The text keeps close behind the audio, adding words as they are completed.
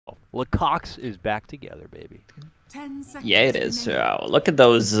Lecoq is back together, baby. 10 seconds Yeah, it is. remaining. Look at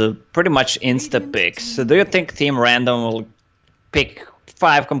those pretty much insta picks. So do you think Team Random will pick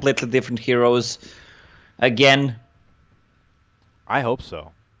 5 completely different heroes again? I hope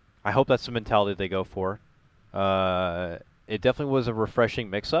so. I hope that's the mentality they go for. It definitely was a refreshing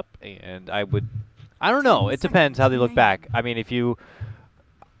mix-up, and I don't know. It depends how they look back. I mean,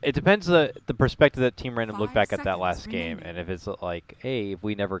 it depends the perspective that Team Random looked back at that last game, and if it's like, hey, if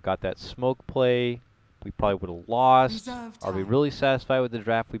we never got that smoke play, we probably would have lost. Are we really satisfied with the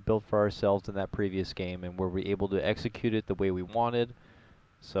draft we built for ourselves in that previous game, and were we able to execute it the way we wanted?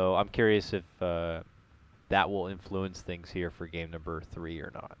 So I'm curious if that will influence things here for game number 3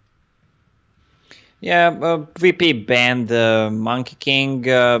 or not. Yeah, VP banned Monkey King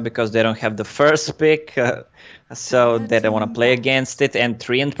because they don't have the first pick, so they don't want to play against it. And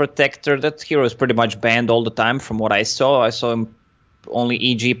Treant Protector, that hero is pretty much banned all the time from what I saw. I saw him only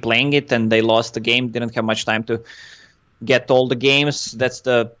EG playing it, and they lost the game. Didn't have much time to get all the games. That's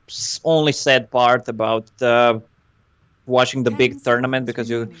the only sad part about watching the big tournament,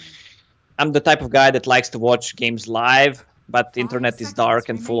 because I'm the type of guy that likes to watch games live, but the internet is dark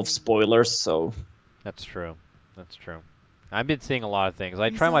and full of spoilers, so... That's true. That's true. I've been seeing a lot of things.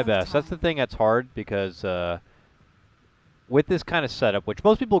 I try my best. That's the thing that's hard, because with this kind of setup, which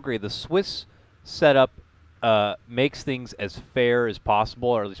most people agree, the Swiss setup makes things as fair as possible,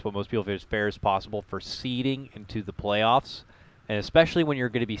 or at least what most people feel is fair as possible for seeding into the playoffs. And especially when you're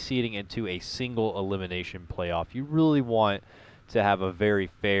going to be seeding into a single elimination playoff, you really want to have a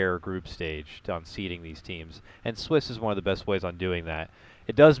very fair group stage on seeding these teams. And Swiss is one of the best ways on doing that.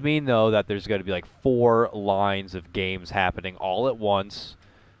 It does mean, though, that there's going to be like 4 lines of games happening all at once.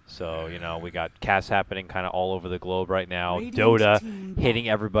 So, you know, we got CAS happening kind of all over the globe right now. Dota hitting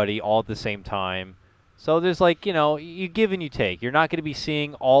everybody all at the same time. So there's like, you know, you give and you take. You're not going to be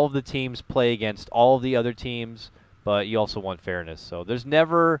seeing all of the teams play against all of the other teams, but you also want fairness. So there's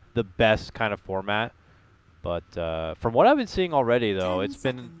never the best kind of format. But from what I've been seeing already, though, it's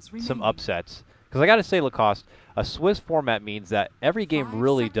been some upsets. Because I got to say, Lacoste, a Swiss format means that every game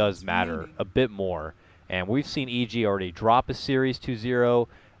really does matter a bit more. And we've seen EG already drop a series 2-0.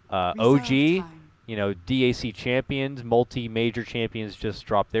 OG, you know, DAC champions, multi-major champions just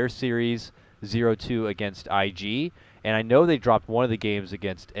dropped their series 0-2 against IG. And I know they dropped one of the games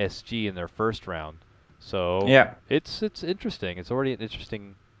against SG in their first round. So yeah, it's interesting. It's already an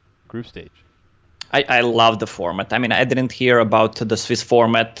interesting group stage. I love the format. I mean, I didn't hear about the Swiss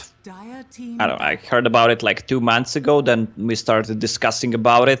format. I don't know, I heard about it like 2 months ago. Then we started discussing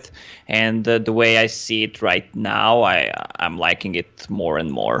about it, and the way I see it right now, I'm liking it more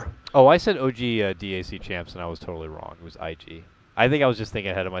and more. Oh, I said OG DAC champs, and I was totally wrong. It was IG. I think I was just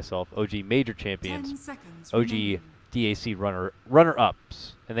thinking ahead of myself. OG major champions, OG DAC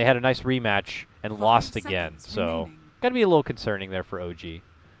runner-ups, and they had a nice rematch and lost again. So got to be a little concerning there for OG.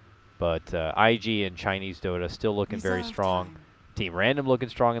 But IG and Chinese Dota still looking very strong. Team Random looking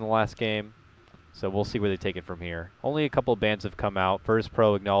strong in the last game. So we'll see where they take it from here. Only a couple of bans have come out. First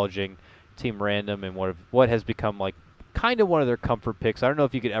Pro acknowledging Team Random and what has become like kind of one of their comfort picks. I don't know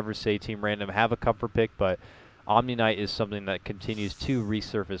if you could ever say Team Random have a comfort pick, but Omni Knight is something that continues to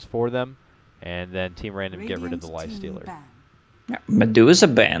resurface for them. And then Team Random get rid of the Lifestealer. Yeah, Medusa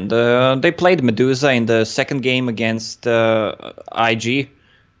banned. They played Medusa in the second game against IG.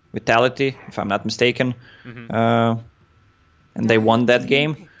 Vitality, if I'm not mistaken, and they won that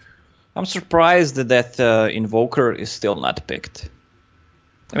game. I'm surprised that Invoker is still not picked.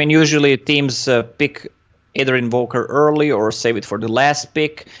 I mean, usually teams pick either Invoker early or save it for the last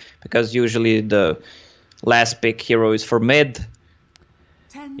pick, because usually the last pick hero is for mid.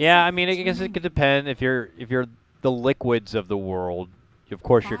 Yeah, I mean, I guess it could depend. If you're the Liquids of the world, of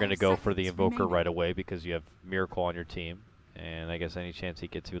course you're going to go for the Invoker right away because you have Miracle on your team. And I guess any chance he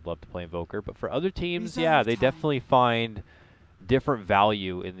gets, he would love to play Invoker. But for other teams, yeah, they definitely find different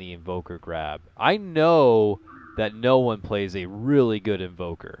value in the Invoker grab. I know that no one plays a really good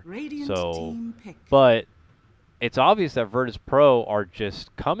Invoker. But it's obvious that Virtus Pro are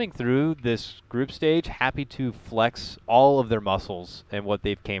just coming through this group stage happy to flex all of their muscles and what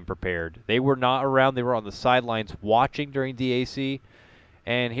they've came prepared. They were not around. They were on the sidelines watching during DAC.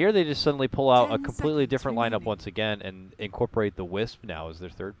 And here they just suddenly pull out a completely different lineup once again and incorporate the Wisp now as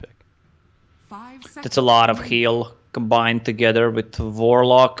their third pick. That's a lot of heal combined together with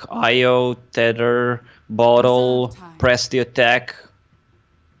Warlock, IO, Tether, Bottle, Press the Attack.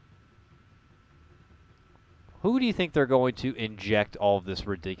 Who do you think they're going to inject all of this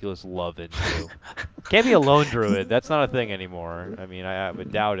ridiculous love into? Can't be a lone druid. That's not a thing anymore. I mean, I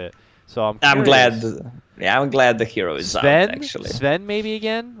would doubt it. So I'm I'm curious. glad. Yeah, I'm glad the hero is out. Sven? Actually, Sven maybe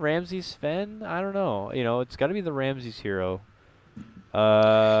again? Ramsey Sven? I don't know. You know, it's got to be the Ramses hero.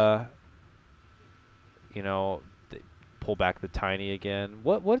 Uh, you know, they pull back the tiny again.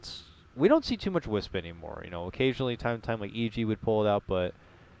 What's we don't see too much Wisp anymore. You know, occasionally time to time like EG would pull it out, but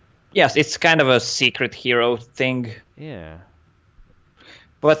yes, it's kind of a secret hero thing. yeah.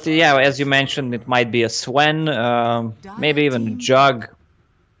 But yeah, as you mentioned, it might be a Sven, maybe even Jug,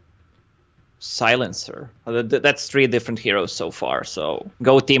 Silencer. That's 3 different heroes so far. So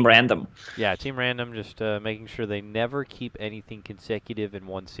go Team Random. Yeah, Team Random just making sure they never keep anything consecutive in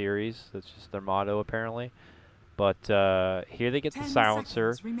one series. That's just their motto, apparently. But here they get the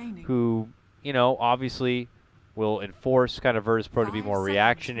Silencer, who, you know, obviously will enforce kind of Virtus Pro to be more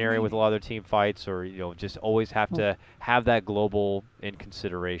reactionary with a lot of their team fights, or, you know, just always have to have that global in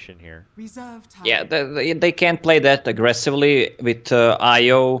consideration here. Yeah, they can't play that aggressively with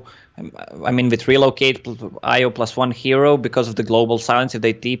IO. I mean, with relocate IO plus 1 hero because of the global silence. If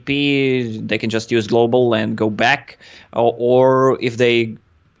they TP, they can just use global and go back. Or if they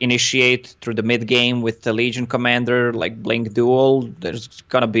initiate through the mid game with the Legion commander, like Blink Duel, there's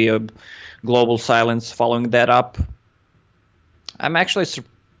gonna be a global silence following that up. I'm actually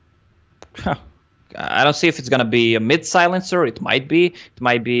I don't see if it's gonna be a mid silencer. It might be. It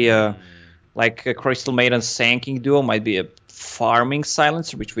might be like a Crystal Maiden Sanking Duel. Might be a farming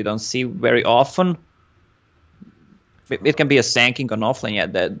silencer, which we don't see very often. It can be a Sanking on offlane.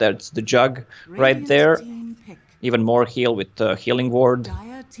 Yeah, that's the Jug right there. Even more heal with Healing Ward.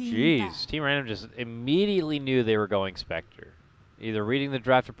 Jeez, Team Random just immediately knew they were going Spectre. Either reading the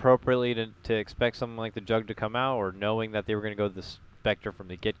draft appropriately to expect something like the Jug to come out, or knowing that they were going to go to the Spectre from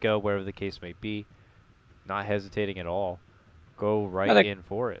the get-go, whatever the case may be. Not hesitating at all. Go right in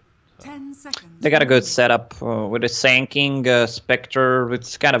for it. So. 10 seconds. They got a good setup with a Sanking Spectre.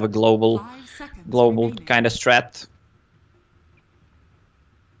 It's kind of a global kind of strat.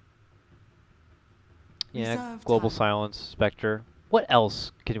 Yeah, global silence, Spectre. What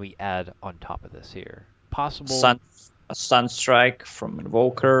else can we add on top of this here? Possible... A Sunstrike from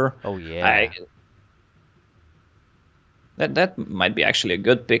Invoker. Oh, yeah. That might be actually a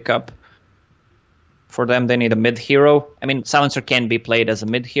good pickup. For them, they need a mid-hero. I mean, Silencer can be played as a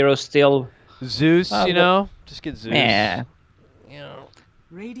mid-hero still. Zeus, you know? Just get Zeus. Yeah. You know.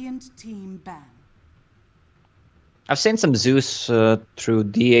 Radiant team ban. I've seen some Zeus through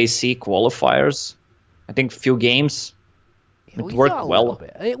DAC qualifiers. I think a few games. It worked well.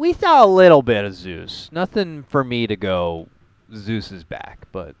 We saw a little bit of Zeus. Nothing for me to go, Zeus is back,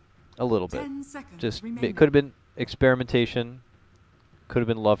 but a little bit. Just it could have been experimentation, could have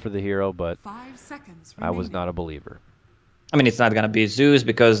been love for the hero, but I was not a believer. I mean, it's not gonna be Zeus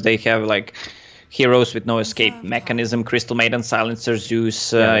because they have like heroes with no escape mechanism, Crystal Maiden, Silencer,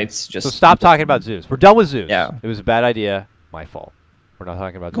 Zeus. It's just... So stop talking about Zeus. We're done with Zeus. Yeah. It was a bad idea. My fault. We're not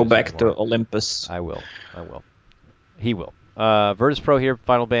talking about Go Zeus back anymore. to Olympus. I will. He will. Virtus Pro here,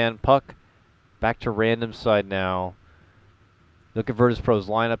 final ban. Puck, back to random side now. Look at Virtus Pro's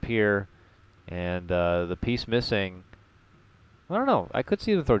lineup here, and the piece missing. I don't know. I could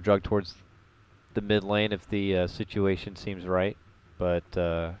see them throw Jug towards the mid lane if the situation seems right, but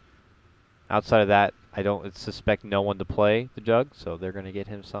outside of that, I don't suspect no one to play the Jug, so they're going to get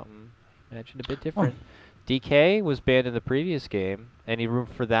him something I mentioned a bit different. DK was banned in the previous game. Any room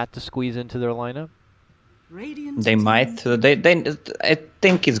for that to squeeze into their lineup? They might. I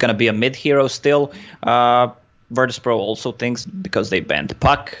think it's gonna be a mid hero still. Virtus Pro also thinks because they banned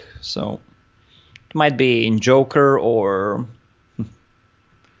Puck, so it might be in Joker or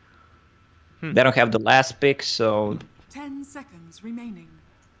they don't have the last pick, so 10 seconds remaining.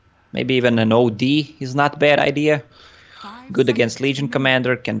 Maybe even an OD is not a bad idea. Good against Legion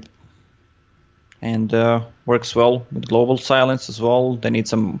Commander, and works well with global silence as well. They need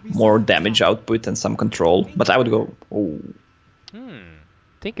some more damage output and some control. But I would go...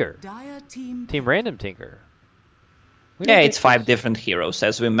 Tinker. Team Random Tinker. Yeah, it's 5 different heroes,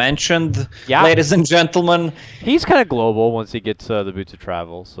 as we mentioned, yeah. Ladies and gentlemen. He's kind of global once he gets the Boots of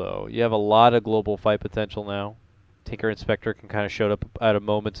Travel, so you have a lot of global fight potential now. Tinker and Spectre can kind of show up at a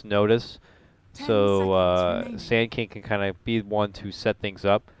moment's notice, so Sand King can kind of be one to set things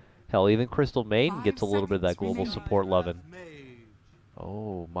up. Hell, even Crystal Maiden gets a little bit of that global support loving.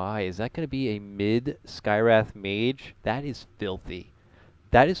 Oh my, is that going to be a mid Skywrath Mage? That is filthy.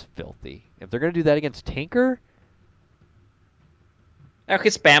 That is filthy. If they're going to do that against Tinker... He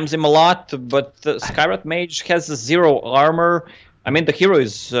spams him a lot, but Skywrath Mage has 0 armor. I mean, the hero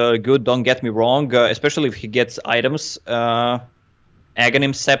is good, don't get me wrong, especially if he gets items.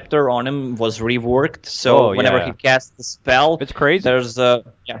 Aghanim Scepter on him was reworked, so whenever he casts the spell... It's crazy. There's...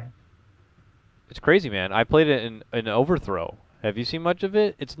 It's crazy, man. I played it in Overthrow. Have you seen much of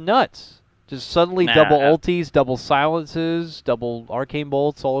it? It's nuts. Just suddenly double Nah, ultis, double silences, double arcane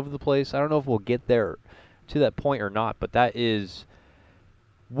bolts all over the place. I don't know if we'll get there to that point or not, but that is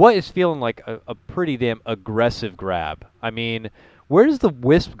what is feeling like a pretty damn aggressive grab. I mean, where does the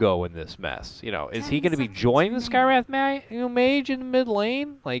Wisp go in this mess? You know, is he 10 going to be seconds joining the remaining. Skywrath Mage in the mid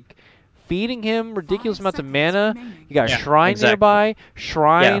lane? Like, feeding him ridiculous 5 amounts of seconds mana? remaining. You got yeah, Shrine exactly. nearby, Yeah,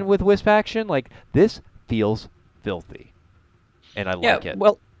 Shrine with Wisp action. Like, this feels filthy, and I yeah. like it.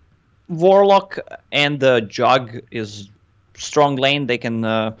 Well, Warlock and Jug is strong lane. They can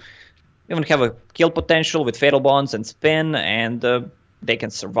even have a kill potential with Fatal Bonds and Spin, and they can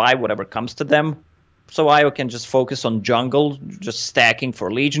survive whatever comes to them. So Io can just focus on jungle, just stacking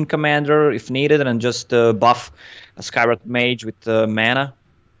for Legion Commander if needed, and just buff a Skywrath Mage with mana.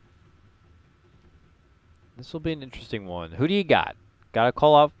 This will be an interesting one. Who do you got? Got to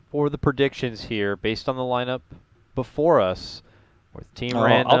call out for the predictions here based on the lineup before us with Team I'll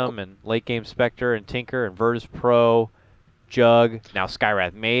Random and Late Game Spectre and Tinker and Virtus Pro, Jug, now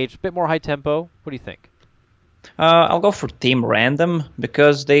Skywrath Mage. A bit more high tempo. What do you think? I'll go for Team Random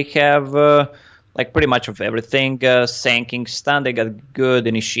because they have like pretty much of everything. Sanking stun, they got good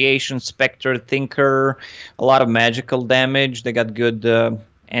initiation, Spectre, Thinker, a lot of magical damage. They got good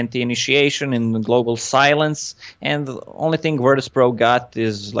anti-initiation in Global Silence, and the only thing Virtus Pro got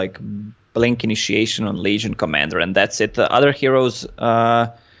is like Blink initiation on Legion Commander, and that's it. The other heroes,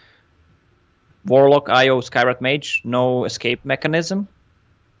 Warlock, Io, Skywrath Mage, no escape mechanism.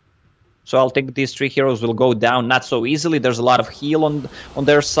 So I'll think these three heroes will go down not so easily. There's a lot of heal on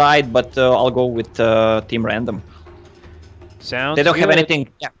their side, but I'll go with Team Random. Sounds They don't have good. anything.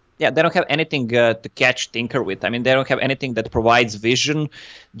 Yeah, they don't have anything to catch Tinker with. I mean, they don't have anything that provides vision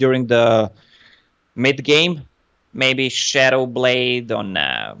during the mid game. Maybe Shadow Blade on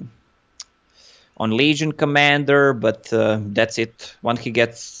Legion Commander, but that's it. Once he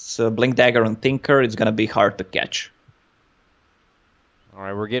gets Blink Dagger on Tinker, it's gonna be hard to catch. All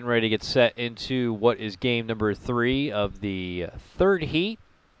right, we're getting ready to get set into what is game number 3 of the third heat,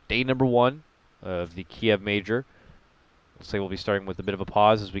 day number 1 of the Kiev Major. Looks like we'll be starting with a bit of a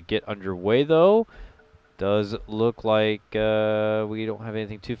pause as we get underway, though. Does look like we don't have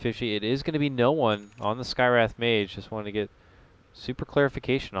anything too fishy. It is going to be no one on the Skywrath Mage. Just wanted to get super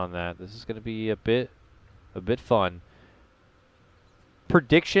clarification on that. This is going to be a bit fun.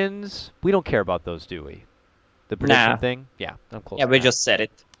 Predictions, we don't care about those, do we? The prediction Nah. thing? Yeah, I'm close. Yeah, we to that. just said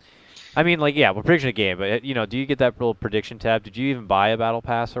it. I mean, like, yeah, we're predicting a game, but, you know, do you get that little prediction tab? Did you even buy a battle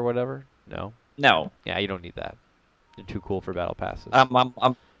pass or whatever? No? No, Yeah, you don't need that. You're too cool for battle passes. I'm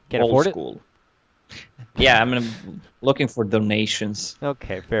Can't old afford it? school. Yeah, I'm looking for donations.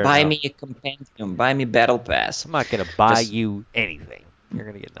 Okay, fair Buy enough. me a compendium. Buy me battle pass. I'm not going to buy Just- you anything. You're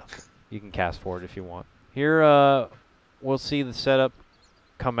going to get nothing. You can cast for it if you want. Here, we'll see the setup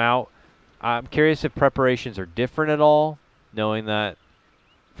come out. I'm curious if preparations are different at all, knowing that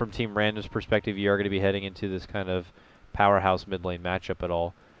from Team Random's perspective, you are going to be heading into this kind of powerhouse mid lane matchup at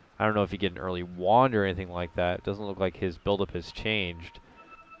all. I don't know if you get an early wand or anything like that. It doesn't look like his buildup has changed.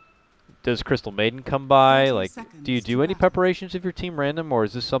 Does Crystal Maiden come by? 30 Like, seconds do you to do any battle. preparations if you're Team Random, or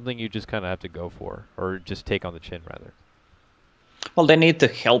is this something you just kind of have to go for, or just take on the chin rather? Well, they need to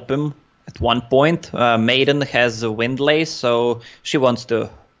help him at one point. Maiden has a wind lace, so she wants to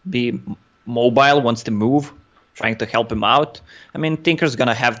be mobile, wants to move, trying to help him out. I mean, Tinker's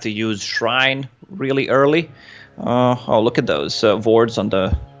gonna have to use Shrine really early. Oh, look at those wards on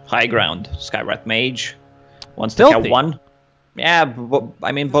the high ground. Skywrath Mage wants to have Filthy. one. Yeah,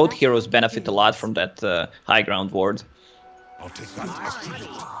 I mean, both heroes benefit a lot from that high ground ward.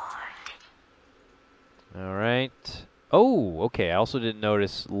 All right. Oh, okay. I also didn't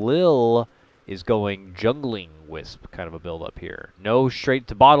notice Lil is going jungling Wisp kind of a build-up here. No straight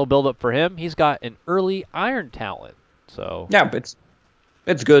to bottle build-up for him. He's got an early Iron talent. So Yeah, but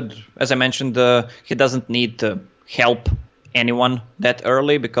it's good. As I mentioned, he doesn't need to help anyone that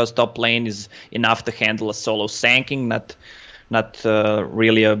early because top lane is enough to handle a solo sanking, not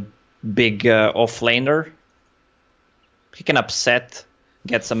really a big off-laner. He can upset,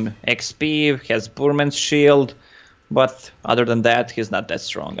 get some XP, has Burman's shield, but other than that, he's not that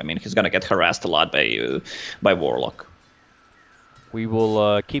strong. I mean, he's gonna get harassed a lot by Warlock. we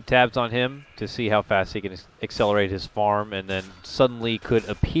will keep tabs on him to see how fast he can accelerate his farm, and then suddenly could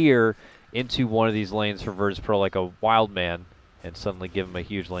appear into one of these lanes for Virtus Pro like a wild man, and suddenly give him a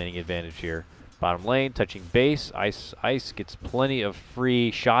huge laning advantage here. Bottom lane, touching base. Ice gets plenty of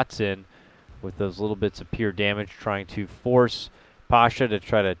free shots in with those little bits of pure damage, trying to force Pasha to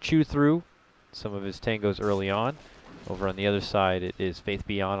try to chew through some of his tangos early on. Over on the other side, it is Faith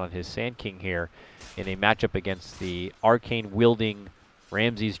Beyond on his Sand King here in a matchup against the arcane-wielding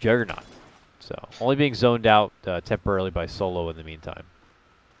Ramses Juggernaut. So, only being zoned out temporarily by Solo in the meantime.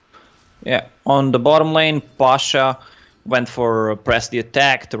 Yeah, on the bottom lane, Pasha went for press the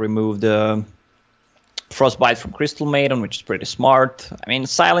attack to remove the Frostbite from Crystal Maiden, which is pretty smart. I mean,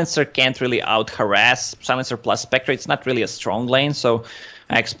 Silencer can't really out-harass. Silencer plus Spectre, it's not really a strong lane, so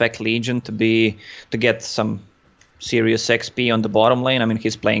I expect Legion to get some serious XP on the bottom lane. I mean,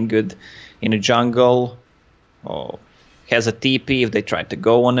 he's playing good in the jungle. Oh, has a TP if they try to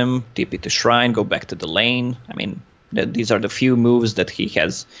go on him. TP to Shrine, go back to the lane. I mean, these are the few moves that he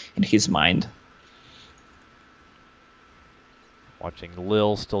has in his mind. Watching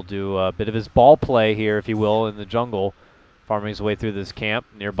Lil still do a bit of his ball play here, if you will, in the jungle. Farming his way through this camp.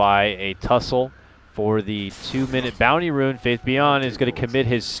 Nearby, a tussle for the 2-minute bounty rune. Faith Beyond is going to commit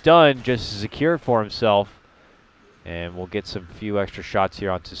his stun just to secure it for himself. And we'll get some few extra shots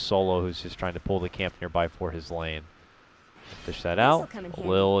here onto Solo, who's just trying to pull the camp nearby for his lane. Fish that out.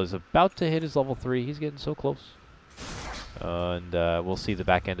 Lil is about to hit his level 3. He's getting so close. And we'll see the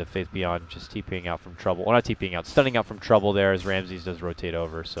back end of Faith Beyond just TPing out from trouble. Well, not TPing out, stunning out from trouble there as Ramses does rotate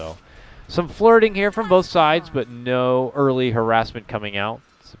over. So some flirting here from both sides, but no early harassment coming out.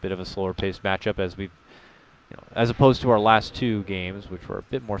 It's a bit of a slower paced matchup as opposed to our last 2 games, which were a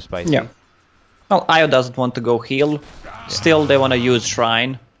bit more spicy. Yeah. Well, Io doesn't want to go heal. Yeah. Still, they want to use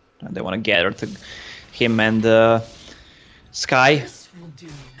Shrine. And they want to gather to him and Sky.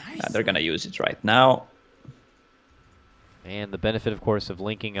 They're going to use it right now. And the benefit, of course, of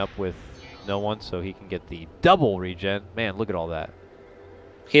linking up with no one so he can get the double regen. Man, look at all that.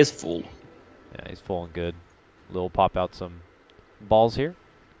 He's full. Yeah, he's full and good. Lil pop out some balls here.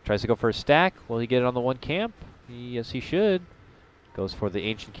 Tries to go for a stack. Will he get it on the one camp? Yes, he should. Goes for the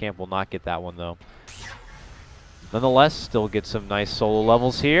ancient camp. Will not get that one, though. Nonetheless, still get some nice solo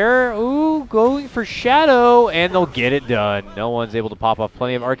levels here. Ooh, going for Shadow, and they'll get it done. No one's able to pop off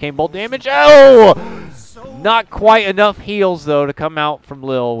plenty of Arcane Bolt damage. Oh! Not quite enough heals, though, to come out from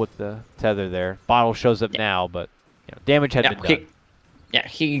Lil with the tether there. Bottle shows up now, but damage had been done.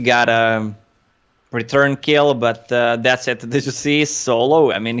 He got a return kill, but that's it. Did you see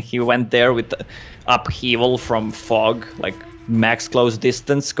Solo? I mean, he went there with upheaval from Fog, like max close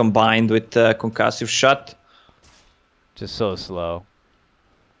distance combined with concussive shot. Just so slow.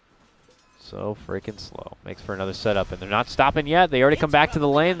 So freaking slow. Makes for another setup, and they're not stopping yet. They already come back to the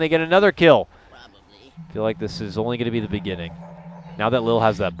lane. They get another kill. I feel like this is only going to be the beginning. Now that Lil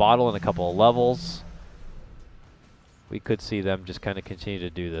has that bottle and a couple of levels, we could see them just kind of continue to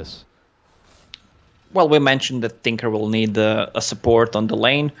do this. Well, we mentioned that Tinker will need a support on the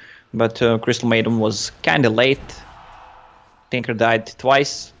lane, but Crystal Maiden was kind of late. Tinker died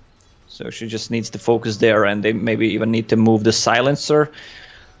twice, so she just needs to focus there, and they maybe even need to move the Silencer.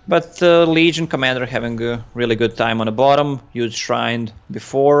 But Legion Commander having a really good time on the bottom. Used Shrine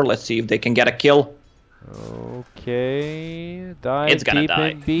before. Let's see if they can get a kill. Okay, dive deep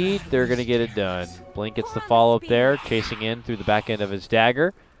and beat. They're going to get it done. Blink gets the follow-up there, chasing in through the back end of his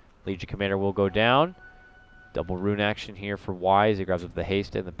dagger. Legion Commander will go down. Double rune action here for Wise. He grabs up the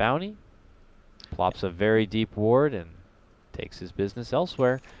haste and the bounty. Plops a very deep ward and takes his business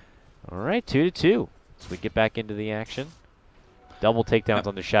elsewhere. All right, 2-2. So we get back into the action. Double takedowns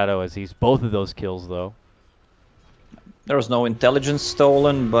on the Shadow as he's both of those kills, though. There was no intelligence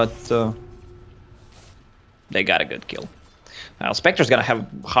stolen, but they got a good kill. Now, Spectre's gonna have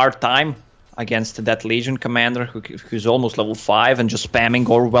a hard time against that Legion Commander who's almost level 5 and just spamming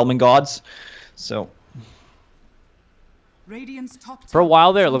overwhelming odds. So for a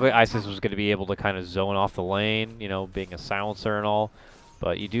while there, it looked like Isis was going to be able to kind of zone off the lane, being a silencer and all.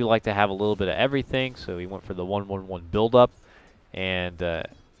 But you do like to have a little bit of everything, so he went for the 1-1-1 build-up. And,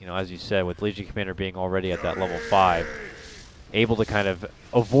 as you said, with Legion Commander being already at that level 5, able to kind of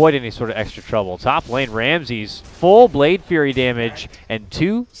avoid any sort of extra trouble. Top lane, Ramses, full Blade Fury damage and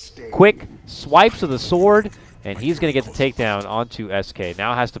 2 quick swipes of the sword, and he's going to get the takedown onto SK.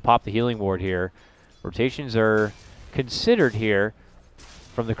 Now has to pop the healing ward here. Rotations are considered here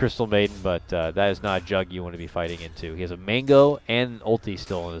from the Crystal Maiden, but that is not a jug you want to be fighting into. He has a Mango and ulti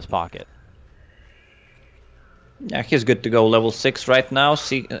still in his pocket. Yeah, he's good to go level 6 right now.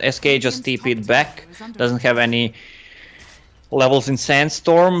 SK just TP'd back. Doesn't have any levels in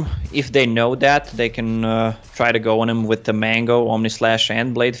Sandstorm. If they know that, they can try to go on him with the Mango, Omni Slash,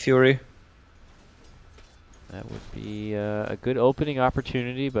 and Blade Fury. That would be a good opening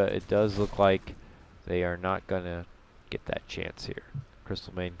opportunity, but it does look like they are not going to get that chance here.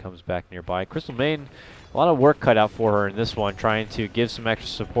 Crystal Maiden comes back nearby. Crystal Maiden, a lot of work cut out for her in this one, trying to give some extra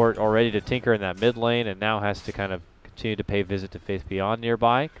support already to Tinker in that mid lane, and now has to kind of opportunity to pay a visit to Faith Beyond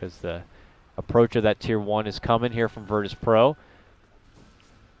nearby because the approach of that Tier 1 is coming here from Virtus Pro.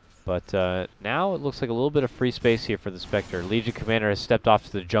 But now it looks like a little bit of free space here for the Spectre. Legion Commander has stepped off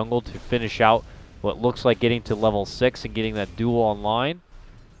to the jungle to finish out what looks like getting to level 6 and getting that duel online.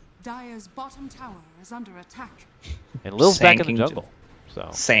 Dire's bottom tower is under attack. And Lil's back in the jungle. So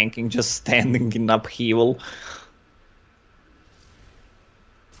Sanking, just standing in upheaval.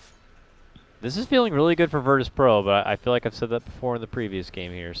 this is feeling really good for Virtus Pro, but I feel like I've said that before in the previous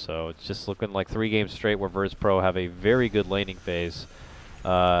game here. So it's just looking like 3 games straight where Virtus Pro have a very good laning phase.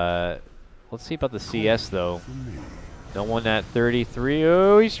 Let's see about the CS though. No one at 33.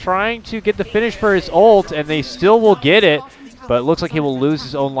 Oh, he's trying to get the finish for his ult, and they still will get it, but it looks like he will lose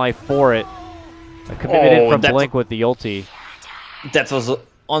his own life for it. A commitment in from Blink with the ulti. That was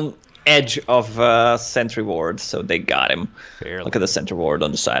on edge of sentry ward, so they got him. Barely. Look at the sentry ward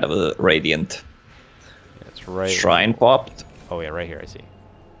on the side of the Radiant. That's right. Shrine popped. Oh yeah, right here, I see.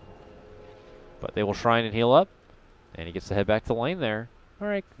 But they will Shrine and heal up, and he gets to head back to the lane there.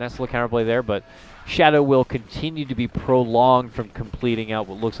 Alright, nice little counterplay there, but Shadow will continue to be prolonged from completing out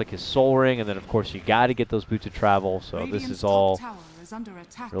what looks like his Soul Ring, and then of course you got to get those boots of travel, so this is all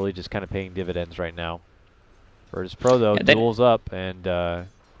really just kind of paying dividends right now. Virtus Pro though, duels up, and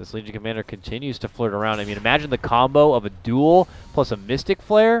this Legion Commander continues to flirt around. I mean, imagine the combo of a duel plus a Mystic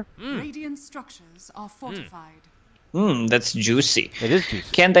Flare. Radiant structures are fortified. That's juicy. It is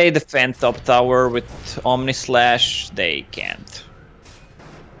juicy. Can they defend top tower with Omni Slash? They can't.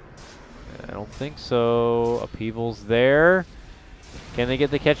 I don't think so. Upheaval's there. Can they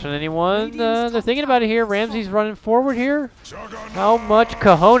get the catch on anyone? They're thinking about it here. Ramsey's running forward here. How much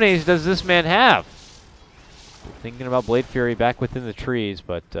cojones does this man have? Thinking about Blade Fury back within the trees,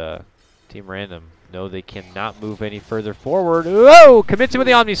 but Team Random know they cannot move any further forward. Whoa! Commits it with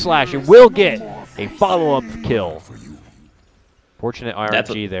the Omni Slash. It will get a follow-up kill. Fortunate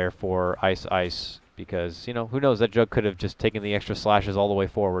RNG there for Ice Ice because, you know, who knows? That Jug could have just taken the extra slashes all the way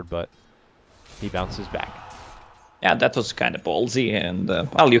forward, but he bounces back. Yeah, that was kind of ballsy, and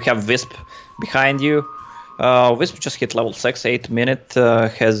well, you have Wisp behind you. Wisp just hit level 6, 8 minute,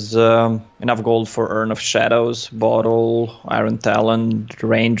 has enough gold for Urn of Shadows, Bottle, Iron Talon,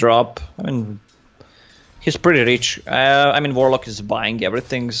 Raindrop. I mean, he's pretty rich. I mean, Warlock is buying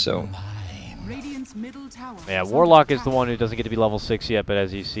everything, so... Yeah, Warlock is the one who doesn't get to be level 6 yet, but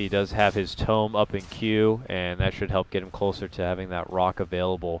as you see, does have his Tome up in queue, and that should help get him closer to having that rock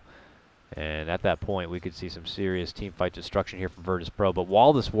available. And at that point, we could see some serious teamfight destruction here from Virtus Pro. But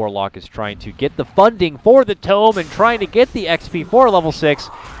while this Warlock is trying to get the funding for the Tome and trying to get the XP for level 6,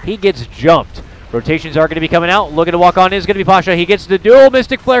 he gets jumped. Rotations are going to be coming out. Looking to walk on is going to be Pasha. He gets the dual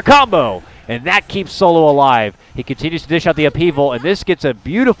Mystic Flare combo, and that keeps Solo alive. He continues to dish out the upheaval, and this gets a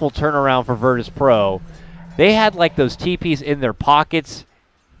beautiful turnaround for Virtus Pro. They had like those TPs in their pockets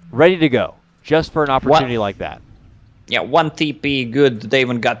ready to go just for an opportunity like that. Yeah, 1 TP, good. They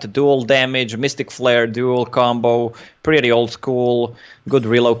even got the dual damage, Mystic Flare, dual combo, pretty old school, good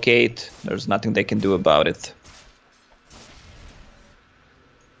relocate. There's nothing they can do about it.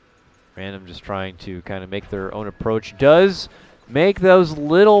 Random just trying to kind of make their own approach. Does make those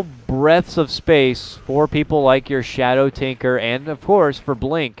little breaths of space for people like your Shadow Tinker and, of course, for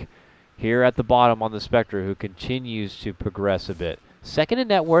Blink here at the bottom on the Spectre, who continues to progress a bit. Second in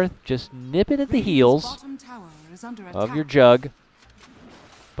net worth, just nip it at the heels of your Jug.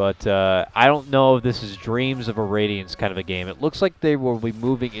 But I don't know if this is Dreams of a Radiance kind of a game. It looks like they will be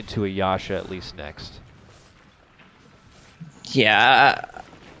moving into a Yasha at least next. Yeah,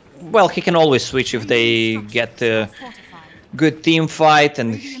 well, he can always switch if they get a good team fight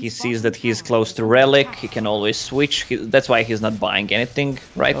and he sees that he's close to Relic. He can always switch. That's why he's not buying anything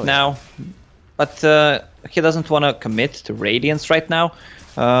right now. But he doesn't want to commit to Radiance right now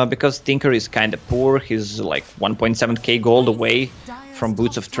because Tinker is kind of poor. He's like 1.7k gold away from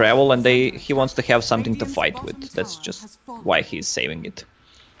Boots of Travel, and he wants to have something to fight with. That's just why he's saving it.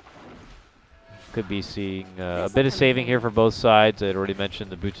 Could be seeing a bit of saving here for both sides. I had already mentioned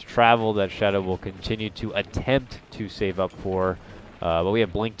the Boots of Travel that Shadow will continue to attempt to save up for. But we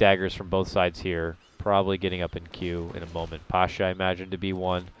have Blink Daggers from both sides here, probably getting up in queue in a moment. Pasha, I imagine, to be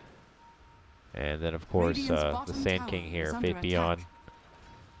one. And then, of course, the Sand King here, Faith Beyond.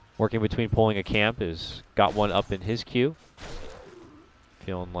 Working between pulling a camp, is got one up in his queue.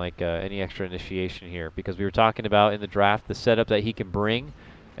 Feeling like any extra initiation here, because we were talking about in the draft the setup that he can bring.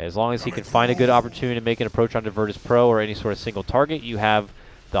 As long as he can find a good opportunity to make an approach onto Virtus Pro or any sort of single target, you have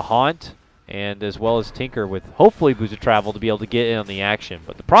the Haunt and as well as Tinker with hopefully Boots of Travel to be able to get in on the action.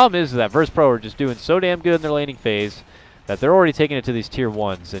 But the problem is that Virtus Pro are just doing so damn good in their laning phase that they're already taking it to these tier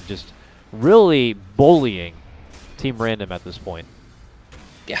 1s and just really bullying Team Random at this point.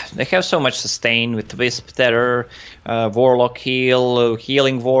 Yeah, they have so much sustain with Wisp Terror, Warlock Heal,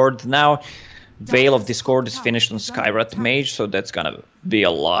 Healing Ward. Now, Veil of Discord is finished on Skyrat Mage, so that's gonna be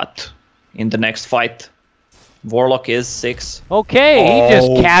a lot in the next fight. Warlock is 6. Okay, he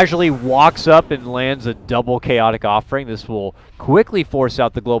just casually walks up and lands a double Chaotic Offering. This will quickly force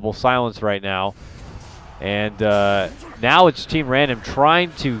out the Global Silence right now. And now it's Team Random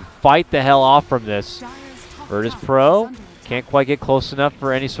trying to fight the hell off from this. Virtus Pro can't quite get close enough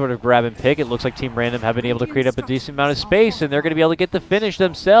for any sort of grab and pick. It looks like Team Random have been able to create up a decent amount of space, and they're going to be able to get the finish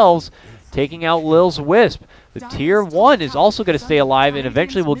themselves, taking out Lil's Wisp. The Tier 1 is also going to stay alive and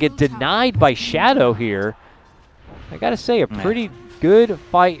eventually will get denied by Shadow here. I got to say, a pretty good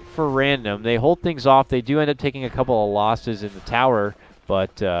fight for Random. They hold things off. They do end up taking a couple of losses in the tower,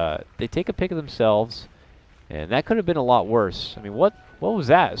 but they take a pick of themselves, and that could have been a lot worse. I mean, what was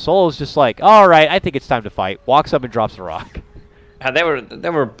that? Solo's just like, all right, I think it's time to fight. Walks up and drops the rock. They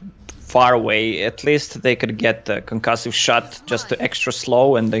were far away. At least they could get the concussive shot just extra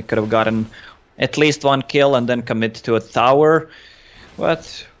slow, and they could have gotten at least 1 kill and then commit to a tower.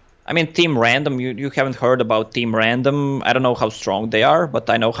 But I mean, Team Random, you haven't heard about Team Random. I don't know how strong they are, but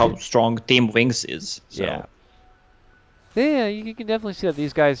I know how strong Team Wings is. So. Yeah. Yeah, you can definitely see that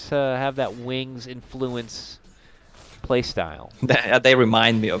these guys have that Wings influence play style. They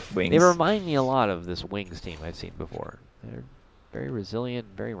remind me of Wings. They remind me a lot of this Wings team I've seen before. They're very resilient,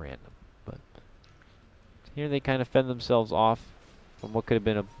 very random. But here they kind of fend themselves off from what could have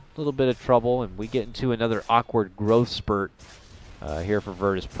been a little bit of trouble, and we get into another awkward growth spurt here for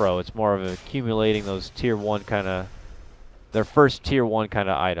Virtus Pro. It's more of accumulating those Tier 1 kind of, their first Tier 1 kind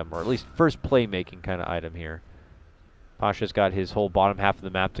of item, or at least first playmaking kind of item here. Pasha's got his whole bottom half of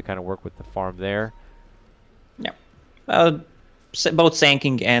the map to kind of work with the farm there. Yeah. Both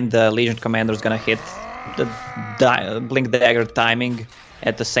Sanking and Legion Commander is going to hit the Blink Dagger timing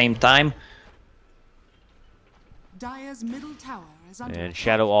at the same time. Dire's middle tower is under And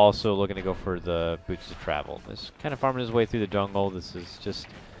Shadow also looking to go for the Boots to Travel. This kind of farming his way through the jungle. This is just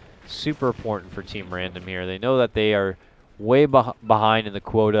super important for Team Random here. They know that they are way behind in the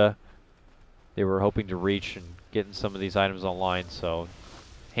quota they were hoping to reach and getting some of these items online, so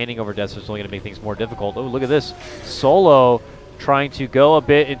handing over Death is only going to make things more difficult. Oh, look at this. Solo trying to go a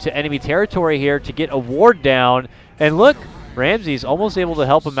bit into enemy territory here to get a ward down. And look, Ramsey's almost able to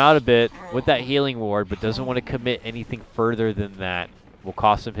help him out a bit with that healing ward, but doesn't want to commit anything further than that. Will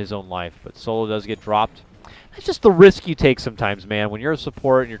cost him his own life, but Solo does get dropped. That's just the risk you take sometimes, man. When you're a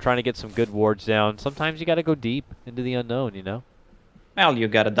support and you're trying to get some good wards down, sometimes you got to go deep into the unknown, you know? Well, you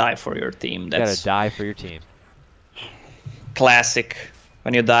got to die for your team. You got to die for your team. Classic.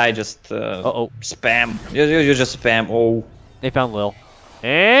 When you die, just spam. You just spam. Oh. They found Lil.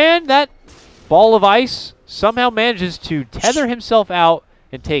 And that ball of ice somehow manages to tether himself out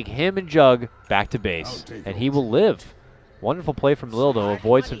and take him and Jug back to base. And he will live. Wonderful play from Lil to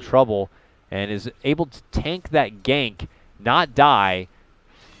avoid some trouble and is able to tank that gank, not die,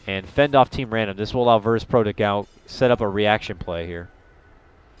 and fend off Team Random. This will allow Virtus Pro to set up a reaction play here.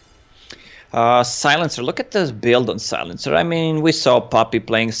 Silencer, look at this build on Silencer. I mean, we saw Puppy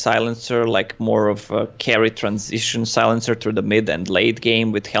playing Silencer, like more of a carry transition Silencer through the mid and late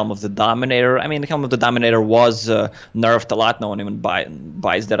game with Helm of the Dominator. I mean, Helm of the Dominator was nerfed a lot. No one even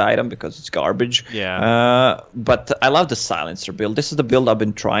buys that item because it's garbage. Yeah. But I love the Silencer build. This is the build I've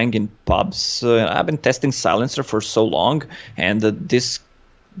been trying in pubs. I've been testing Silencer for so long, and this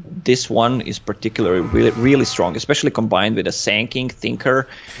one is particularly really strong, especially combined with a Sanking, Thinker,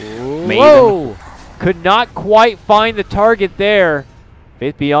 Maiden. Whoa! Could not quite find the target there.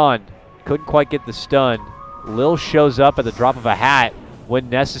 Faith Beyond couldn't quite get the stun. Lil shows up at the drop of a hat when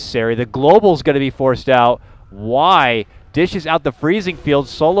necessary. The Global's going to be forced out. Why? Dishes out the freezing field.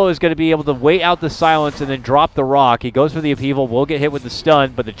 Solo is going to be able to wait out the silence and then drop the rock. He goes for the upheaval, will get hit with the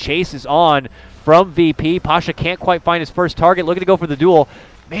stun, but the chase is on from VP. Pasha can't quite find his first target, looking to go for the duel.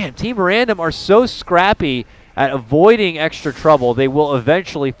 Man, Team Random are so scrappy at avoiding extra trouble. They will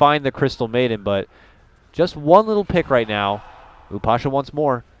eventually find the Crystal Maiden, but just one little pick right now. Ooh, Pasha wants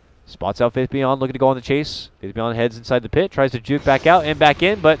more. Spots out Faith Beyond, looking to go on the chase. Faith Beyond heads inside the pit, tries to juke back out and back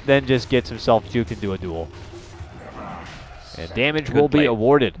in, but then just gets himself juked into a duel. And damage will be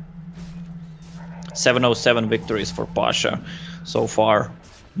awarded. 707 victories for Pasha so far.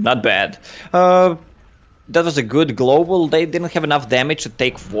 Not bad. That was a good global. They didn't have enough damage to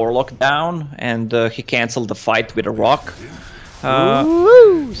take Warlock down, and he canceled the fight with a rock.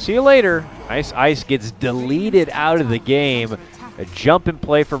 Woo! See you later. Ice gets deleted out of the game. A jump and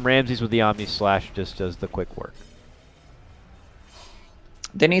play from Ramses with the Omni Slash just does the quick work.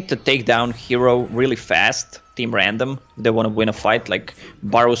 they need to take down hero really fast. Team Random. They want to win a fight, like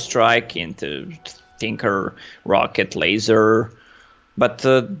Barrow Strike into Tinker, Rocket, Laser. But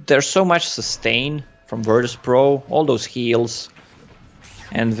there's so much sustain from Virtus Pro, all those heals.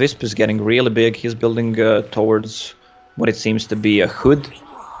 And Wisp is getting really big. He's building towards what it seems to be a hood.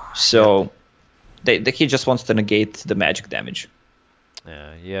 So he just wants to negate the magic damage.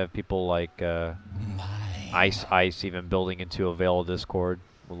 Yeah, you have people like Ice even building into a Veil of Discord.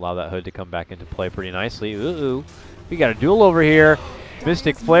 Will allow that hood to come back into play pretty nicely. Ooh, we got a duel over here.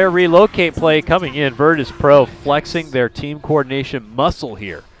 Mystic Flare relocate play coming in. Virtus Pro flexing their team coordination muscle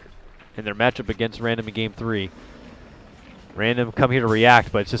here in their matchup against Random in Game 3. Random come here to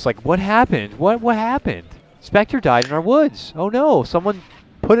react, but it's just like, what happened? What happened? Spectre died in our woods. Oh no, someone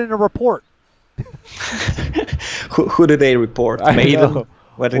put in a report. who did they report? Maiden?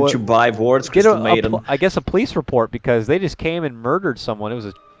 Why didn't you buy wards? I guess a police report, because they just came and murdered someone. It was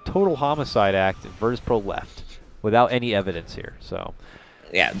a total homicide act, and Virtus Pro left without any evidence here. So,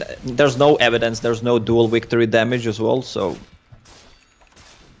 yeah, there's no evidence. There's no dual victory damage as well. So,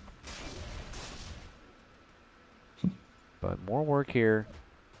 but more work here.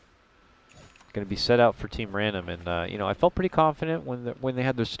 Going to be set out for Team Random, and you know, I felt pretty confident when they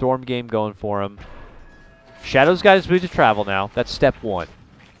had their Storm game going for them. Shadow's got his boot to travel now. That's step 1.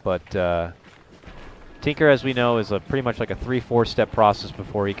 But Tinker, as we know, is pretty much like a 3-4 step process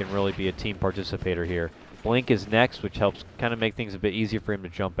before he can really be a team participator here. Blink is next, which helps kind of make things a bit easier for him to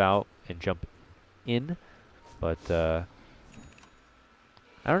jump out and jump in. But I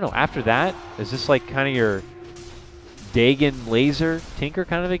don't know. After that, is this like kind of your Dagon Laser Tinker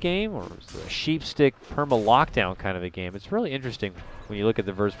kind of a game, or is it a Sheepstick Perma Lockdown kind of a game? It's really interesting when you look at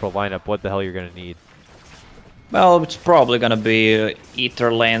the Virtus Pro lineup what the hell you're going to need. Well, it's probably gonna be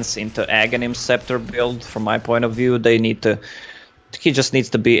Ether Lance into Aghanim Scepter build. From my point of view, he just needs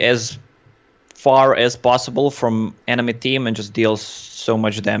to be as far as possible from enemy team and just deal so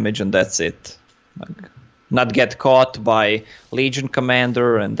much damage, and that's it. Like, not get caught by Legion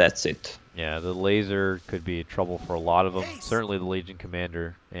Commander, and that's it. Yeah, the laser could be trouble for a lot of them. Certainly the Legion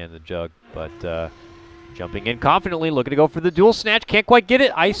Commander and the Jug, but jumping in confidently, looking to go for the dual snatch. Can't quite get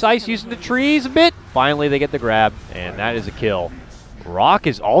it. Ice using the trees a bit. Finally, they get the grab, and that is a kill. Rock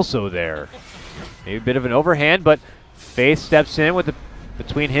is also there. Maybe a bit of an overhand, but Faith steps in with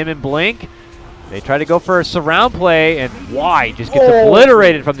between him and Blink. They try to go for a surround play, and Y just gets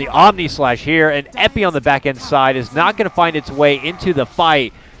obliterated from the Omni Slash here. And Epi on the back end side is not going to find its way into the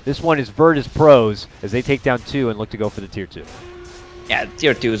fight. This one is Virtus Pros as they take down 2 and look to go for the Tier 2. Yeah,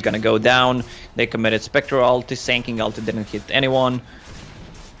 Tier 2 is gonna go down. They committed Spectral ulti, Sanking ulti didn't hit anyone.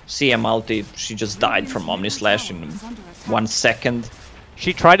 CM ulti, she just died from Omni Slash in 1 second.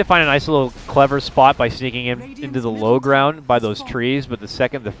 She tried to find a nice little clever spot by sneaking into the low ground by those trees, but the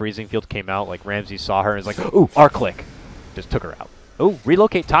second the freezing field came out, like Ramsey saw her and was like, ooh, R-click. Just took her out. Ooh,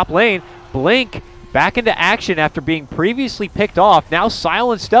 relocate top lane. Blink back into action after being previously picked off. Now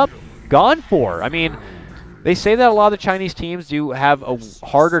silenced up, gone for. I mean, they say that a lot of the Chinese teams do have a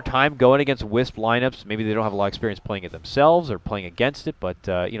harder time going against Wisp lineups. Maybe they don't have a lot of experience playing it themselves or playing against it, but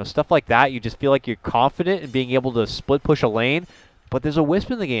you know, stuff like that, you just feel like you're confident in being able to split push a lane. But there's a Wisp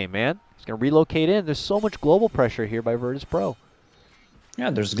in the game, man. He's going to relocate in. There's so much global pressure here by Virtus Pro. Yeah,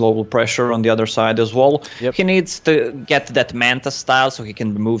 there's global pressure on the other side as well. Yep. He needs to get that Manta style so he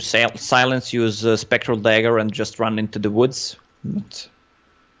can remove silence, use Spectral Dagger, and just run into the woods. But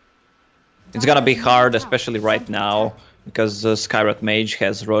it's gonna be hard, especially right now, because Skywrath Mage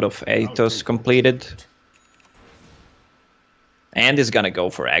has Rod of Aethos completed. And he's gonna go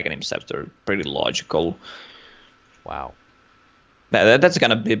for Aghanim Scepter. Pretty logical. Wow. That's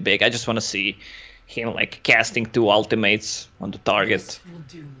gonna be big. I just want to see him like casting 2 ultimates on the target.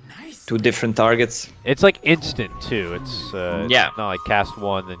 2 different targets. It's like instant too. It's yeah. It's not like cast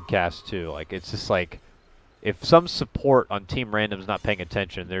 1 then cast 2. Like it's just like if some support on Team Random's not paying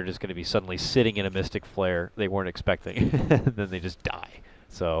attention, they're just going to be suddenly sitting in a Mystic Flare they weren't expecting. Then they just die.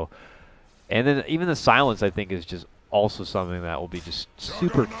 So, and then even the silence I think is just also something that will be just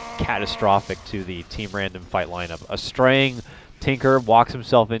super catastrophic to the Team Random fight lineup. A straying Tinker walks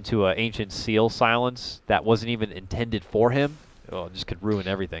himself into an Ancient Seal silence that wasn't even intended for him. Oh, it just could ruin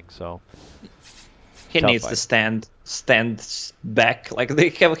everything. So he needs to stand back. Like they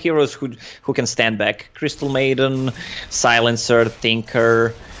have heroes who can stand back. Crystal Maiden, Silencer,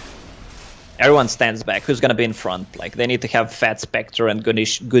 Tinker. Everyone stands back. Who's gonna be in front? Like they need to have Fat Spectre and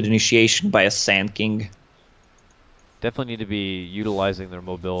good initiation by a Sand King. Definitely need to be utilizing their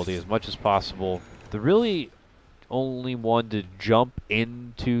mobility as much as possible. The really only one to jump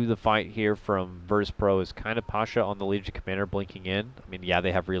into the fight here from Virtus Pro is kind of Pasha on the Legion Commander blinking in. I mean, yeah,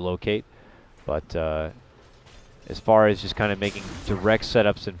 they have relocate, but as far as just kind of making direct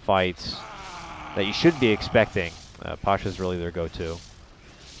setups and fights that you should be expecting, Pasha's really their go-to.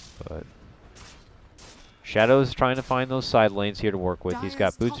 But Shadow's trying to find those side lanes here to work with. He's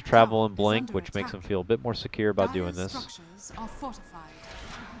got Boots of Travel and Blink, which makes him feel a bit more secure about doing this.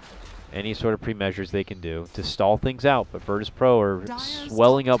 Any sort of pre-measures they can do to stall things out, but Virtus Pro are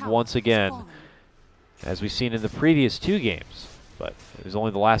swelling up once again, as we've seen in the previous 2 games. But it was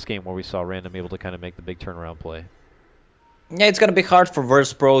only the last game where we saw Random able to kind of make the big turnaround play. Yeah, it's going to be hard for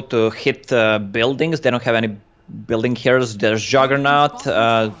Virtus Pro to hit buildings. They don't have any building heroes. There's Juggernaut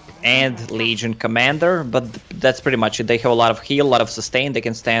and Legion Commander, but that's pretty much it. They have a lot of heal, a lot of sustain. They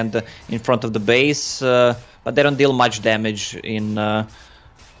can stand in front of the base, but they don't deal much damage in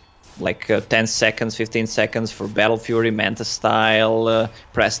like 10 seconds, 15 seconds for Battle Fury, Manta style,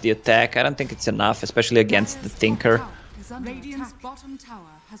 press the attack. I don't think it's enough, especially against the Tinker. Radiant's bottom tower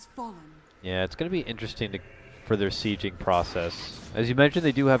has fallen. Yeah, it's going to be interesting for their sieging process. As you mentioned,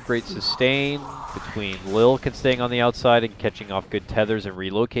 they do have great sustain between Lilk staying on the outside and catching off good tethers and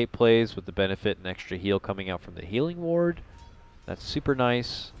relocate plays with the benefit and extra heal coming out from the healing ward. That's super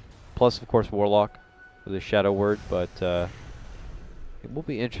nice. Plus, of course, Warlock with a Shadow Word, but it will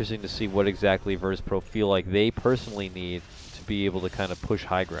be interesting to see what exactly Virtus Pro feel like they personally need to be able to kind of push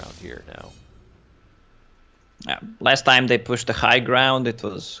high ground here now. Last time they pushed the high ground, it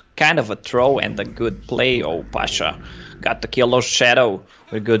was kind of a throw and a good play. Oh, Pasha got to kill those Shadow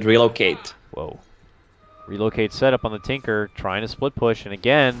with good relocate. Whoa. Relocate setup on the Tinker, trying to split push, and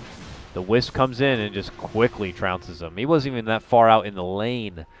again, the Wisp comes in and just quickly trounces him. He wasn't even that far out in the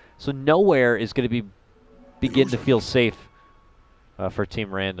lane, so nowhere is going to begin to feel safe for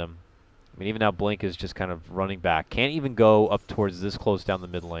Team Random. I mean, even now Blink is just kind of running back. Can't even go up towards this close down the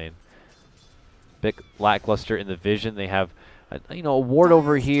mid lane. Bit lackluster in the vision. They have, a ward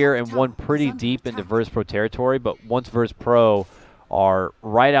over here and one pretty deep into Virtus Pro territory. But once Virtus Pro are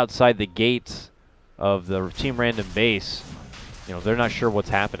right outside the gates of the Team Random base, they're not sure what's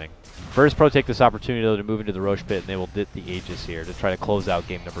happening. Virtus Pro take this opportunity though to move into the Roche pit, and they will dit the Aegis here to try to close out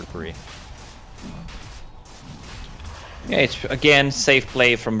game number 3. Yeah, it's again safe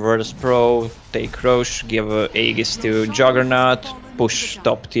play from Virtus Pro. Take Roche, give Aegis to Juggernaut, push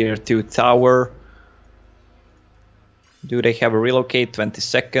top tier 2 tower. Do they have a relocate? 20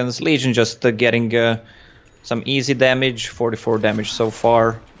 seconds. Legion just getting some easy damage. 44 damage so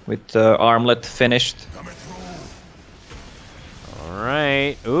far with Armlet finished.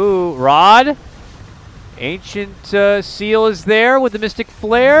 Alright. Ooh, Rod. Ancient Seal is there with the Mystic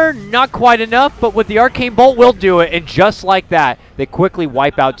Flare. Not quite enough, but with the Arcane Bolt will do it. And just like that, they quickly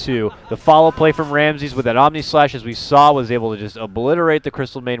wipe out 2. The follow play from Ramses with that Omni Slash, as we saw, was able to just obliterate the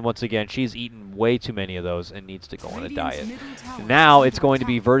Crystal Maiden once again. She's eaten way too many of those and needs to go on a diet. Now it's going to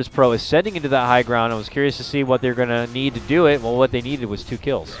be Virtus Pro ascending into that high ground. I was curious to see what they're going to need to do it. Well, what they needed was 2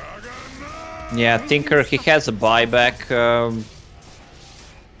 kills. Yeah, Tinker, he has a buyback.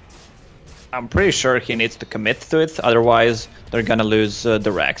 I'm pretty sure he needs to commit to it, otherwise they're gonna lose the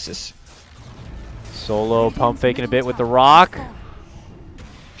Raxus. Solo pump faking a bit with the rock.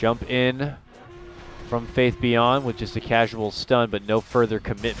 Jump in from Faith Beyond with just a casual stun, but no further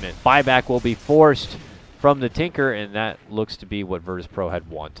commitment. Buyback will be forced from the Tinker, and that looks to be what Virtus Pro had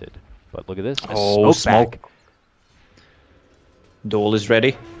wanted. But look at this. Smoke. Duel is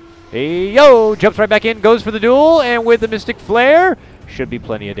ready. Hey, yo! Jumps right back in, goes for the duel, and with the Mystic Flare, should be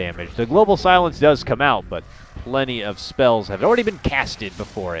plenty of damage. The Global Silence does come out, but plenty of spells have already been casted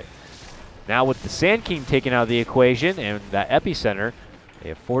before it. Now with the Sand King taken out of the equation and that Epicenter, they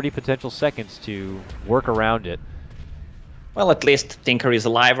have 40 potential seconds to work around it. Well, at least Tinker is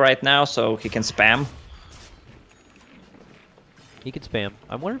alive right now, so he can spam. He can spam.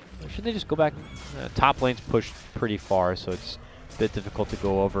 I wonder, should they just go back? Top lane's pushed pretty far, so it's a bit difficult to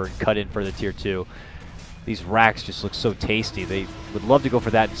go over and cut in for the tier 2. These racks just look so tasty. They would love to go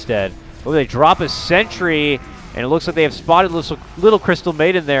for that instead. Oh, they drop a sentry, and it looks like they have spotted little Crystal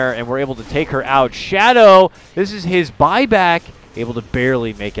Maiden there, and we're able to take her out. Shadow, this is his buyback, able to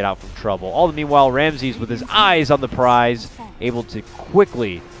barely make it out from trouble. All the meanwhile, Ramses, with his eyes on the prize, able to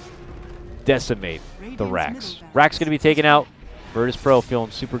quickly decimate the racks. Racks going to be taken out. Virtus Pro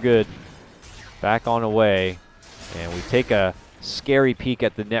feeling super good. Back on away, and we take a scary peek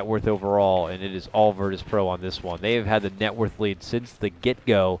at the net worth overall, and it is all Virtus Pro on this one. They have had the net worth lead since the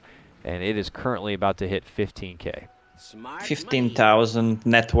get-go, and it is currently about to hit 15K. 15,000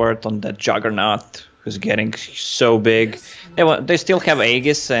 net worth on that Juggernaut, who's getting so big. They still have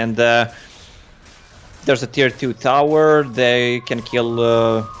Aegis, and There's a tier 2 tower. They can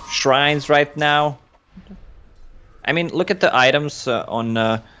kill shrines right now. I mean, look at the items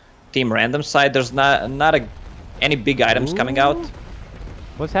on Team Random side. There's not any big items coming out.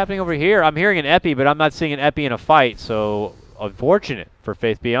 What's happening over here? I'm hearing an epi, but I'm not seeing an epi in a fight. So unfortunate for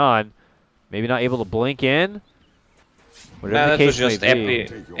Faith Beyond. Maybe not able to blink in. Whatever the That was case just may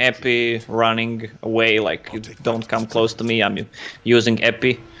be. Epi running away. Like, don't come close to me. I'm using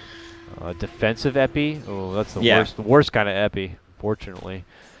Epi. Defensive epi? Oh, that's the Yeah. worst kind of epi, unfortunately.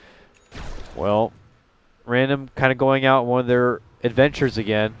 Well, Random kind of going out on one of their adventures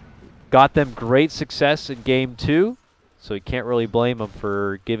again. Got them great success in Game 2, so you can't really blame them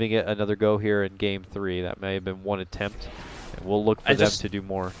for giving it another go here in Game 3. That may have been one attempt, and we'll look for them to do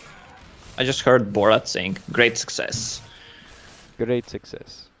more. I just heard Borat saying, great success. Great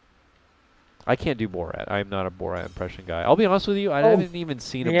success. I can't do Borat. I'm not a Borat impression guy. I'll be honest with you, I haven't even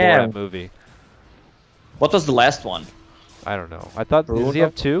seen a Borat movie. What was the last one? I don't know. I thought, does he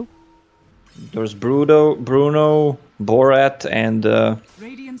have 2? There's Bruno, Borat, and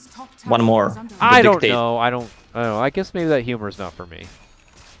one more. I don't know. I don't know. I guess maybe that humor is not for me.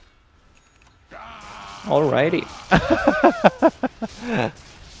 Alrighty.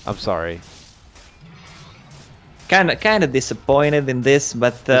 I'm sorry. Kind of disappointed in this,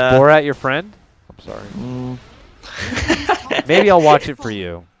 but Is Borat your friend? I'm sorry. Maybe I'll watch it for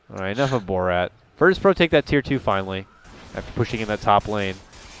you. All right, enough of Borat. Virtus Pro take that tier 2 finally, after pushing in that top lane,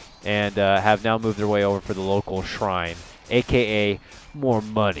 and have now moved their way over for the local shrine, aka more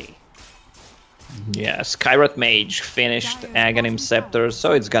money. Yeah, Skyrot Mage finished Aghanim Scepter,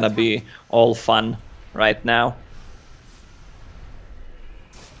 so it's gonna be all fun right now.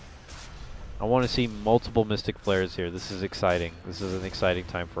 I want to see multiple Mystic Flares here. This is exciting. This is an exciting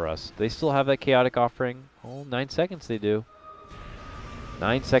time for us. They still have that Chaotic Offering. Oh, 9 seconds they do.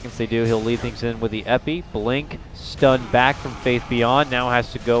 9 seconds they do. He'll lead things in with the Epi. Blink, stun back from Faith Beyond. Now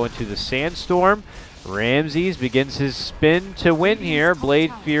has to go into the Sandstorm. Ramses begins his spin to win here.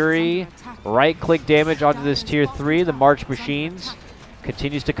 Blade Fury, right-click damage onto this tier 3. The March Machines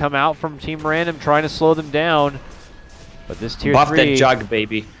continues to come out from Team Random, trying to slow them down. But this tier 3... Buff that jug,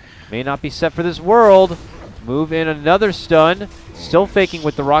 baby. May not be set for this world. Move in another stun. Still faking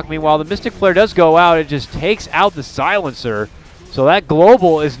with the rock. Meanwhile, the Mystic Flare does go out. It just takes out the silencer. So that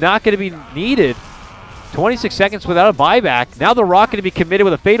global is not going to be needed. 26 seconds without a buyback. Now the rock going to be committed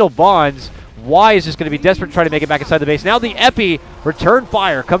with a Fatal Bonds. Y is just going to be desperate to try to make it back inside the base. Now the Epi return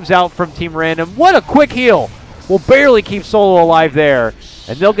fire comes out from Team Random. What a quick heal. Will barely keep Solo alive there.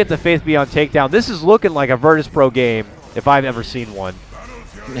 And they'll get the Faith Beyond takedown. This is looking like a Virtus Pro game if I've ever seen one.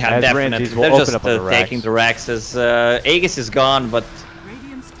 Yeah, as definitely. Ramses will They're open just up on the racks. taking the racks as Aegis is gone, but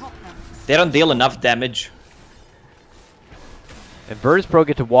they don't deal enough damage. And Virtus Pro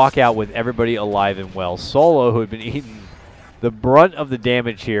get to walk out with everybody alive and well. Solo, who had been eating the brunt of the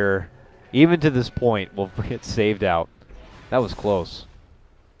damage here, even to this point, will get saved out. That was close.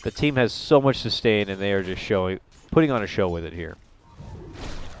 The team has so much sustain, and they are just putting on a show with it here.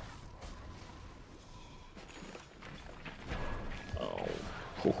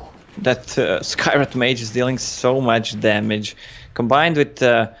 That Skyrot Mage is dealing so much damage. Combined with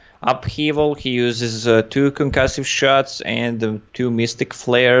Upheaval, he uses 2 concussive shots and 2 Mystic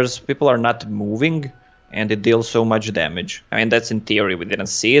Flares. People are not moving, and it deals so much damage. I mean, that's in theory, we didn't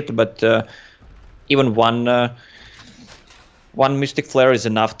see it, but even one Mystic Flare is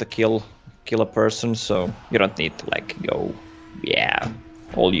enough to kill a person, so you don't need to, like, go, yeah,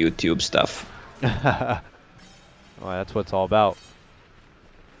 all YouTube stuff. Well, that's what it's all about.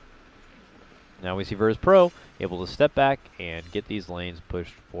 Now we see Virtus Pro able to step back and get these lanes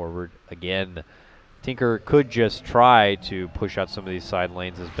pushed forward again. Tinker could just try to push out some of these side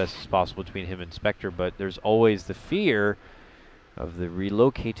lanes as best as possible between him and Spectre, but there's always the fear of the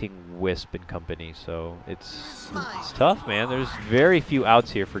relocating Wisp and company, so it's tough, man. There's very few outs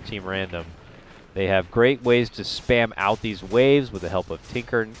here for Team Random. They have great ways to spam out these waves with the help of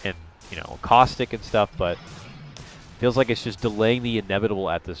Tinker and you know, Caustic and stuff, but feels like it's just delaying the inevitable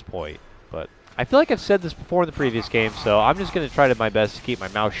at this point. But I feel like I've said this before in the previous game, so I'm just going to try my best to keep my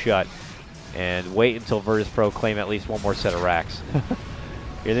mouth shut and wait until Virtus Pro claim at least one more set of racks.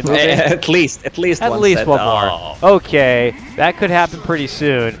 Here they move in. At least one more. Okay, that could happen pretty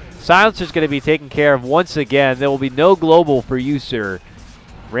soon. Silencer's going to be taken care of once again. There will be no global for you, sir.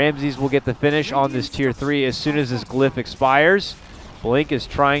 Ramses will get the finish on this tier 3 as soon as this glyph expires. Blink is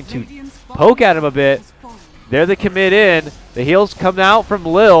trying to poke at him a bit. They're the commit in. The heals come out from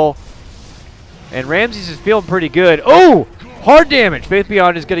Lil. And Ramses is feeling pretty good. Oh! Hard damage. Faith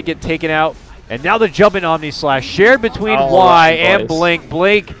Beyond is going to get taken out. And now the jump in Omni Slash shared between Y and Blink.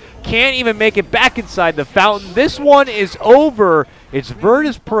 Blink can't even make it back inside the fountain. This one is over. It's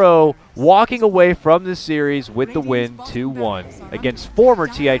Virtus Pro walking away from the series with the win 2-1 against former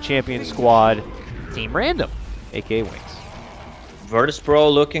TI champion squad, Team Random, a.k.a. Wings. Virtus Pro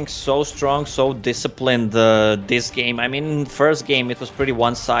looking so strong, so disciplined this game. I mean, first game it was pretty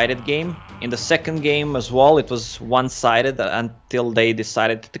one-sided game. In the second game as well, it was one-sided until they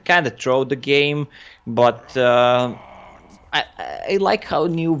decided to kind of throw the game. But I like how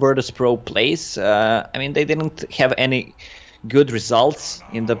new Virtus Pro plays. I mean, they didn't have any good results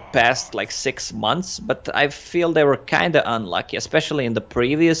in the past like 6 months, but I feel they were kind of unlucky, especially in the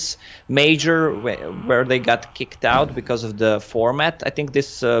previous major where they got kicked out because of the format. I think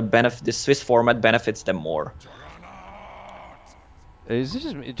this this Swiss format benefits them more. Is this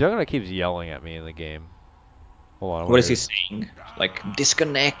just Juggernaut keeps yelling at me in the game? Hold on. What is he saying? Like,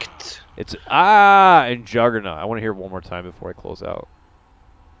 disconnect. It's and Juggernaut. I want to hear it one more time before I close out.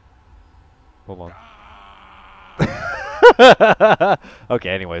 Hold on. Okay,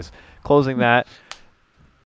 anyways, closing that.